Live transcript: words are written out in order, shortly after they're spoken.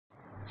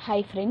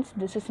Hi friends,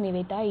 this is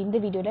Niveta. இந்த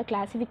வீடியோவில்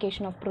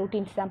classification of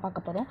proteins தான்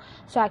பார்க்க போகிறோம்.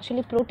 ஸோ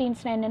ஆக்சுவலி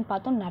ப்ரோட்டீன்ஸ்னால் என்னென்னு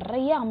பார்த்தோம்,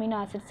 நிறைய அமினோ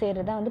ஆசிட்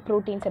சேர்றதா வந்து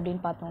ப்ரோட்டீன்ஸ்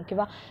அப்படின்னு பார்த்தோம்.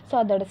 ஓகேவா? ஸோ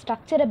அதோட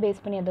ஸ்ட்ரக்சரை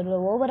பேஸ் பண்ணி அதோட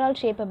ஓவரால்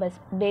ஷேப்பை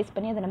பேஸ்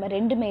பண்ணி அதை நம்ம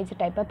ரெண்டு மேஜர்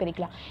டைப்பாக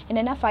பிரிக்கலாம்.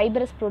 என்னென்னா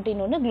ஃபைபரஸ்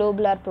ப்ரோட்டீன் ஒன்று,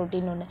 குளோபுலார்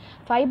ப்ரோட்டீன் ஒன்று.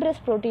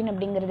 ஃபைபரஸ் ப்ரோட்டீன்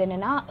அப்படிங்கிறது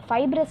என்னென்னா,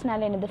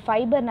 ஃபைபரஸ்னால என்னது,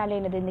 ஃபைபர்னால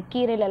என்னது, இந்த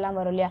கீரையிலலாம்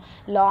வரும் இல்லையா,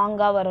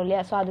 லாங்காக வரும்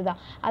இல்லையா, ஸோ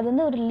அதுதான். அது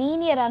வந்து ஒரு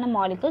லீனியரான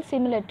மாலிகுல்,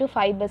 சிமிலர் டு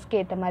ஃபைபர்ஸ்க்கு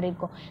ஏற்ற மாதிரி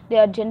இருக்கும்.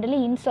 They are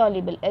generally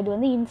insoluble. இது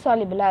வந்து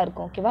இன்சாலிபிளாக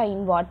இருக்கும். ஓகேவா?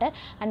 In water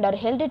and R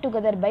held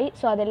together by,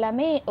 so அது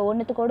எல்லாமே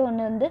ஒன்றுத்துக்கூட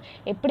ஒன்று வந்து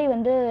எப்படி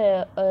வந்து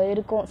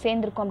இருக்கும்,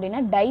 சேர்ந்துருக்கும் அப்படின்னா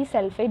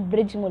டைசல்ஃபைட்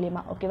பிரிட்ஜ்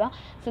மூலியமாக. ஓகேவா?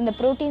 ஸோ இந்த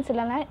ப்ரோட்டீன்ஸ்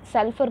எல்லாம்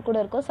சல்ஃபர் கூட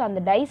இருக்கும். ஸோ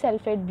அந்த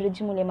டைசல்ஃபைட்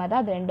பிரிட்ஜ் மூலியமாக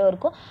தான் அது ரெண்டும்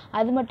இருக்கும்.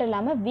 அது மட்டும்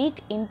இல்லாமல்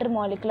வீக்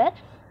இன்டர்மாலிகுலர்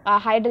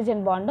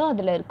ஹைட்ரஜன் பாண்டும்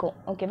அதில் இருக்கும்.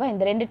 ஓகேவா?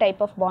 இந்த ரெண்டு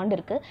டைப் ஆஃப் பாண்ட்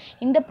இருக்குது.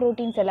 இந்த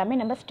ப்ரோட்டீன்ஸ் எல்லாமே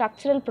நம்ம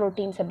ஸ்ட்ரக்சரல்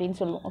ப்ரோட்டீன்ஸ் அப்படின்னு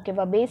சொல்லுவோம்.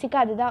 ஓகேவா?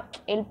 பேசிக்காக அதுதான்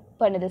ஹெல்ப்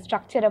பண்ணுது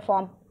ஸ்ட்ரக்சரை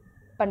ஃபார்ம்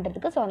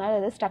பண்ணுறதுக்கு. ஸோ அதனால்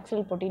அது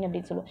ஸ்ட்ரக்சரல் ப்ரோட்டீன்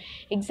அப்படின்னு சொல்லுவோம்.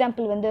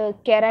 எக்ஸாம்பிள் வந்து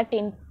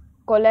கெராட்டின்,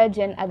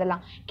 கொலாஜன்,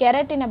 அதெல்லாம்.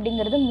 கெராட்டின்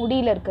அப்படிங்கிறது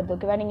முடியில் இருக்கிறது.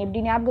 ஓகேவா? நீங்கள்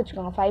எப்படி ஞாபகம்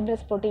வச்சுக்கோங்க,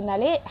 ஃபைபரஸ்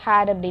ப்ரோட்டீனாலே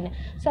ஹேர் அப்படின்னு.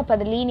 ஸோ அப்போ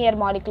அது லீனியர்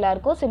மாலிகுலாக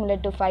இருக்கும்,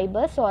 சிமிலர் டு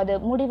ஃபைபர். ஸோ அது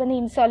முடி வந்து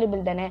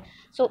இன்சாலிபிள் தானே.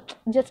 ஸோ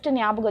ஜஸ்ட்டு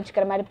ஞாபகம்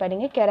வச்சுக்கிற மாதிரி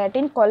பாருங்க.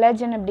 கெராட்டின்,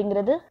 கொலாஜன்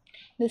அப்படிங்கிறது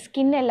இந்த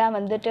ஸ்கின் எல்லாம்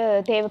வந்துட்டு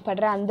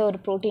தேவைப்படுற அந்த ஒரு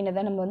ப்ரோட்டீனை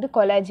தான் நம்ம வந்து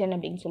கொலாஜன்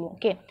அப்படின்னு சொல்லுவோம்.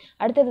 ஓகே,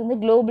 அடுத்தது வந்து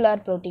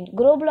குளோபுலார் ப்ரோட்டீன்.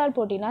 குளோபுலார்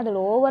ப்ரோட்டீனா அதோட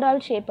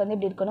ஓவரால் ஷேப் வந்து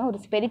எப்படி இருக்குன்னா ஒரு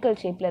ஸ்பெரிக்கல்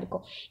ஷேப்பில்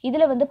இருக்கும்.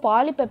 இதில் வந்து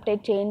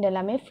பாலிபெப்டைட் செயின்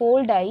எல்லாமே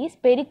ஃபோல்ட் ஆகி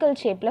ஸ்பெரிக்கல்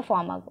ஷேப்பில்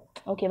ஃபார்ம் ஆகும்.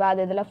 ஓகேவா?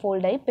 அது இதெல்லாம்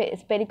ஃபோல்ட் ஆகி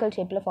ஸ்பெரிக்கல்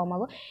ஷேப்பில் ஃபார்ம்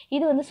ஆகும்.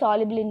 இது வந்து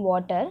soluble in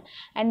water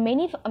and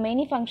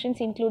many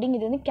functions including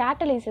இது வந்து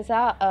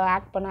கேட்டலைசிஸாக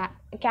ஆக்ட் பண்ண.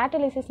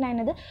 கேட்டலைசிஸ்னால்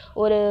என்னது,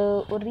 ஒரு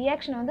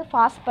ரியாக்ஷனை வந்து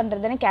ஃபாஸ்ட்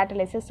பண்ணுறது தானே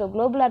கேட்டலைசிஸ். ஸோ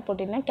குளோபுலார்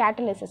ப்ரோட்டீன்னா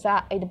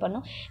கேட்டலைசிஸாக இது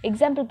பண்ணும்.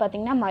 எக்ஸாம்பிள்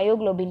பார்த்தீங்கன்னா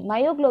மயோக்ளோபின்.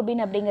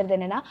 மயோக்ளோபின் அப்படிங்கிறது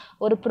என்னென்னா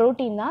ஒரு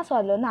ப்ரோட்டீன் தான். ஸோ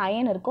அதில் வந்து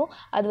அயன் இருக்கும்.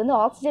 அது வந்து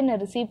ஆக்சிஜனை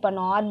ரிசீவ்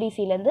பண்ணும்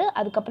ஆர்பிசிலேருந்து.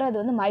 அதுக்கப்புறம் அது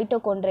வந்து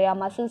மைட்டோகாண்ட்ரியா,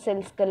 மசில்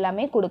செல்ஸ்க்கு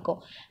எல்லாமே கொடுக்கும்.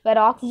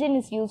 வேர் oxygen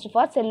is used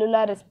for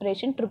cellular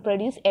respiration to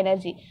produce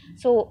energy.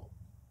 So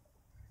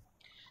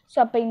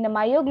அப்போ இந்த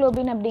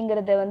மயோக்ளோபின்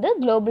அப்படிங்கிறத வந்து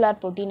குளோபுலார்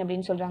ப்ரோட்டீன்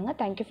அப்படின்னு சொல்கிறாங்க.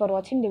 தேங்க்யூ ஃபார்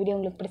வாட்சிங். இந்த வீடியோ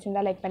உங்களுக்கு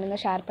பிடிச்சிருந்தா லைக்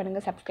பண்ணுங்கள், ஷேர்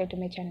பண்ணுங்கள், subscribe to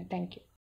my channel. Thank you.